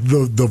for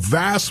the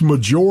vast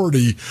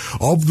majority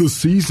of the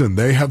season.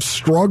 They have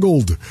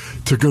struggled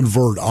to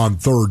convert on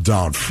 3rd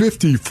down.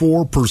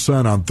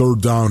 54% on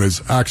 3rd down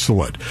is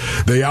excellent.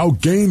 They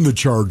outgained the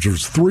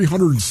Chargers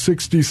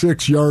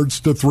 366 yards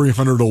to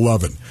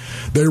 311.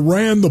 They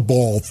ran the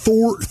ball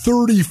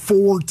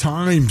 34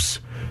 times.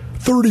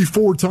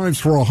 34 times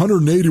for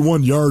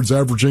 181 yards,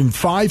 averaging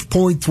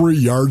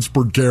 5.3 yards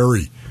per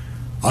carry.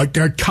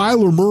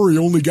 Kyler Murray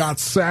only got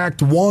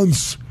sacked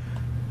once.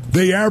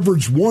 They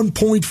averaged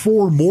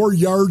 1.4 more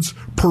yards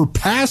per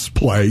pass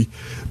play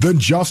than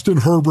Justin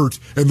Herbert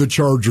and the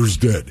Chargers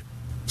did.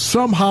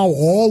 Somehow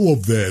all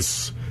of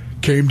this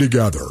came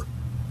together,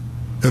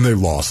 and they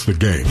lost the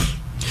game.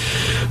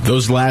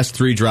 Those last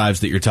 3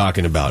 drives that you're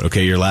talking about,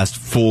 okay, your last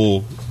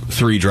full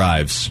 3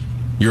 drives,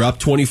 you're up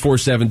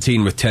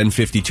 24-17 with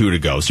 10:52 to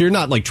go. So you're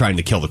not like trying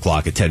to kill the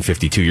clock at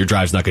 10:52. Your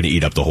drive's not going to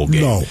eat up the whole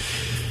game. No.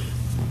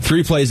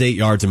 3 plays, 8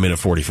 yards, a minute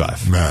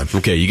 45. Man.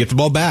 Okay, you get the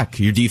ball back.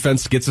 Your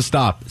defense gets a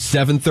stop.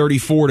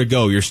 7:34 to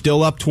go. You're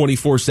still up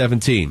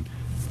 24-17.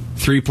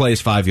 3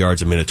 plays, 5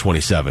 yards, a minute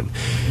 27.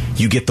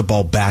 You get the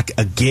ball back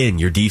again.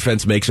 Your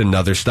defense makes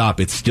another stop.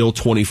 It's still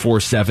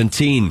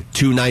 24-17.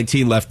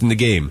 2:19 left in the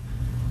game.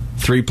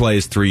 3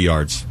 plays, 3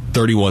 yards,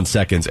 31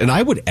 seconds. And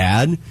I would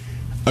add,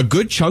 a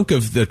good chunk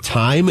of the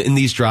time in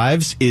these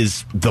drives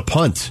is the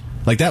punt.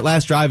 Like, that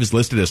last drive is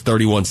listed as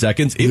 31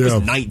 seconds. It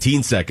was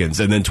 19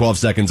 seconds and then 12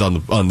 seconds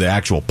on the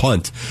actual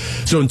punt.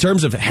 So in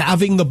terms of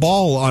having the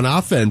ball on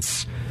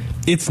offense,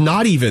 it's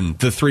not even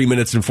the 3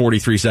 minutes and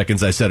 43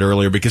 seconds I said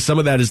earlier, because some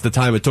of that is the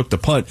time it took to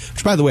punt,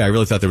 which, by the way, I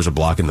really thought there was a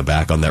block in the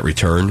back on that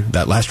return,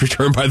 that last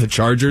return by the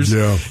Chargers.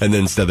 Yeah. And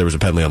then instead there was a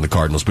penalty on the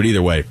Cardinals. But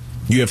either way,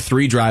 you have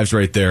 3 drives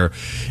right there.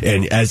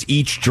 And as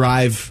each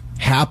drive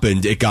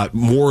happened, it got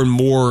more and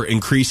more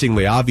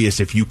increasingly obvious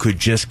if you could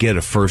just get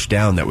a first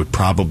down, that would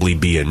probably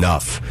be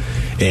enough.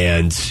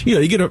 And,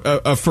 you get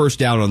a first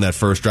down on that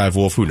first drive,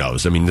 Wolf, who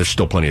knows? I mean, there's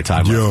still plenty of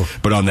time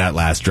left. But on that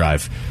last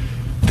drive,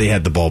 they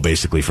had the ball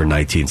basically for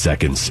 19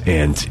 seconds,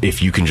 and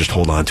if you can just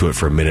hold on to it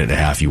for a minute and a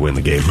half, you win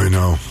the game. I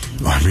know.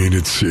 I mean,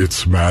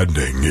 it's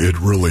maddening. It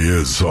really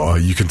is.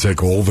 You can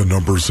take all the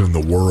numbers in the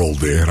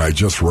world, and I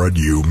just read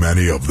you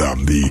many of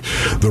them.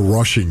 The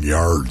rushing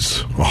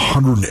yards,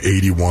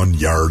 181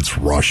 yards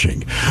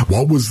rushing.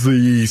 What was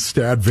the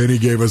stat Vinny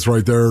gave us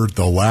right there?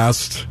 The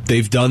last?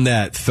 They've done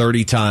that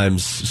 30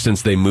 times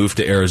since they moved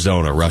to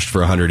Arizona, rushed for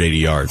 180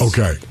 yards.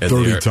 Okay,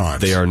 30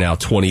 times. They are now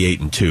 28-2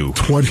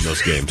 in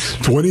those games.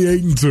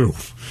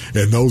 28-2.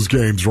 In those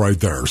games right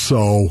there.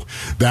 So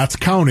that's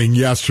counting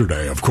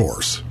yesterday, of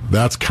course.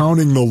 That's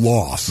counting the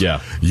loss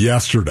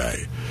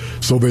yesterday.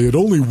 So they had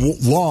only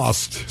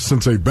lost,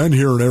 since they've been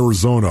here in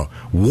Arizona,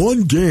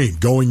 one game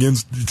going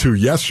into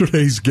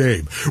yesterday's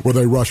game where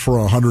they rushed for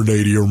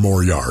 180 or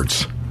more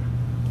yards.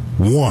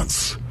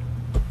 Once.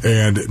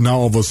 And now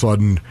all of a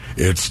sudden,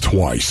 it's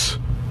twice.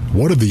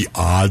 What are the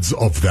odds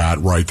of that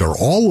right there?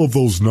 All of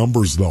those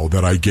numbers, though,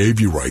 that I gave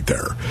you right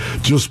there,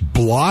 just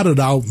blotted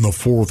out in the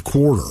fourth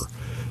quarter.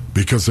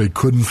 Because they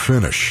couldn't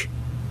finish.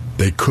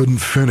 They couldn't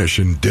finish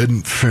and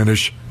didn't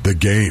finish the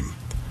game.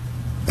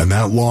 And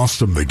that lost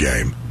them the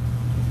game.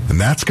 And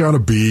that's got to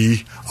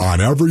be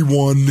on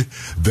everyone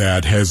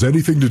that has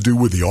anything to do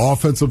with the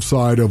offensive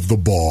side of the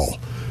ball.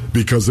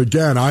 Because,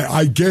 again,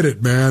 I get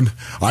it, man.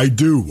 I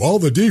do. Well,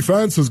 the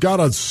defense has got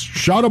to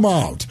shut them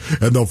out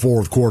in the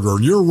fourth quarter.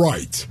 And you're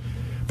right.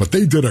 But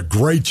they did a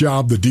great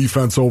job. The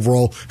defense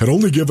overall had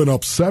only given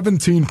up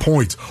 17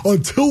 points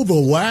until the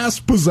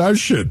last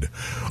possession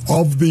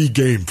of the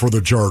game for the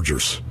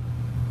Chargers.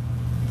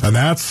 And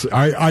that's,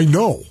 I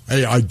know.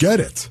 Hey, I get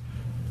it.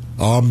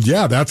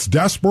 That's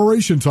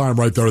desperation time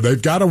right there.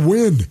 They've got to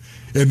win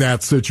in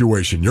that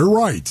situation. You're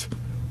right.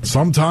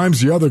 Sometimes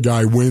the other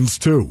guy wins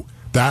too.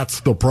 That's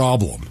the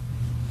problem.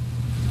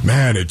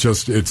 Man,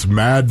 it's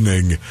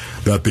maddening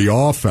that the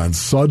offense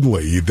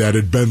suddenly, that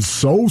had been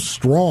so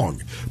strong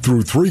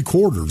through three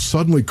quarters,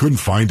 suddenly couldn't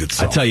find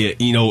itself. I tell you,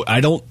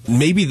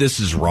 maybe this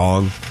is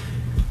wrong.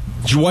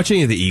 Did you watch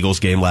any of the Eagles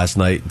game last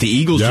night? The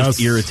Eagles just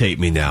irritate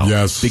me now.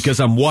 Yes. Because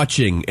I'm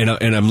watching and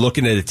I'm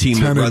looking at a team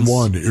that runs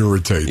 10-1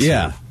 irritates.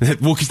 Yeah.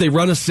 Well, because they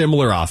run a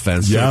similar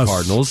offense to the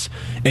Cardinals.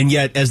 And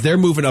yet, as they're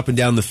moving up and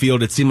down the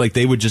field, it seemed like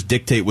they would just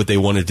dictate what they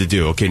wanted to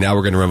do. Okay, now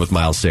we're going to run with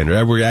Miles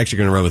Sanders. We're actually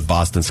going to run with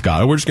Boston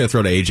Scott. We're just going to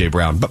throw to A.J.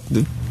 Brown. But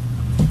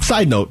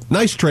side note,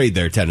 nice trade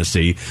there,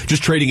 Tennessee.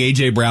 Just trading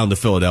A.J. Brown to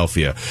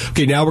Philadelphia.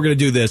 Okay, now we're going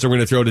to do this. We're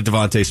going to throw to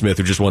Devontae Smith,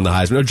 who just won the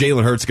Heisman. No,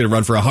 Jalen Hurts is going to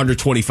run for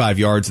 125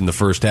 yards in the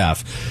first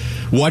half.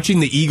 Watching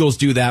the Eagles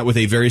do that with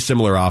a very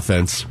similar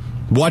offense.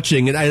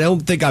 Watching, and I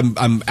don't think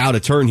I'm out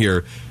of turn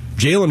here,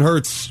 Jalen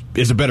Hurts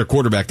is a better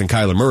quarterback than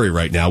Kyler Murray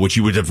right now, which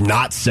you would have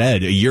not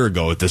said a year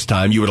ago at this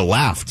time. You would have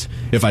laughed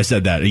if I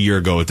said that a year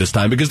ago at this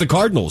time, because the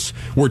Cardinals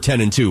were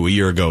 10-2 a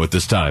year ago at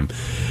this time.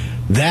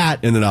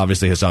 That, and then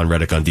obviously Hassan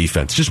Reddick on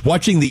defense. Just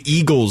watching the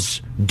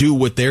Eagles do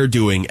what they're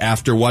doing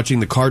after watching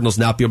the Cardinals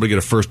not be able to get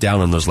a first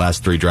down on those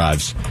last three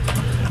drives.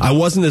 I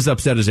wasn't as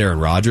upset as Aaron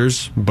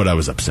Rodgers, but I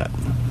was upset.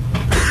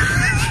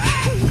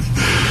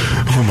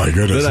 Oh, my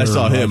goodness. Then I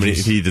saw him, and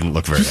he didn't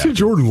look very happy. Did you see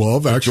Jordan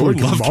Love? Actually,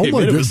 Jordan Love came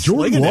in.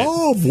 Jordan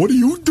Love, what are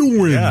you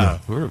doing? Yeah,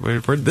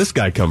 where did this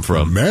guy come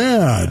from?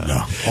 Man,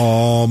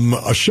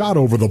 a shot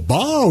over the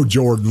bow,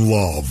 Jordan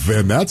Love,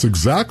 and that's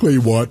exactly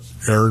what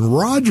Aaron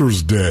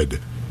Rodgers did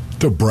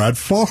to Brett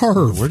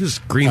Favre. Where does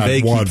Green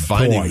Bay keep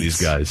finding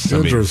these guys?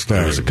 Interesting.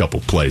 There's a couple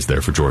plays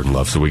there for Jordan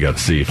Love, so we got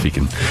to see if he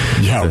can.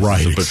 Yeah,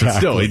 right. But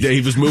still,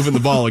 he was moving the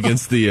ball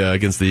against the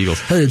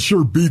Eagles. Hey, it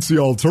sure beats the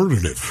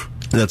alternative.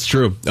 That's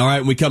true. All right,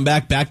 when we come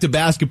back to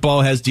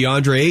basketball, has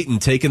DeAndre Ayton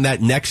taken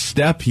that next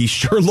step? He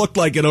sure looked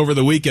like it over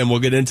the weekend. We'll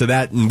get into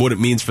that and what it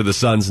means for the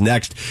Suns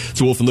next.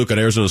 It's Wolf and Luke on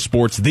Arizona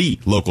Sports, the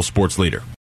local sports leader.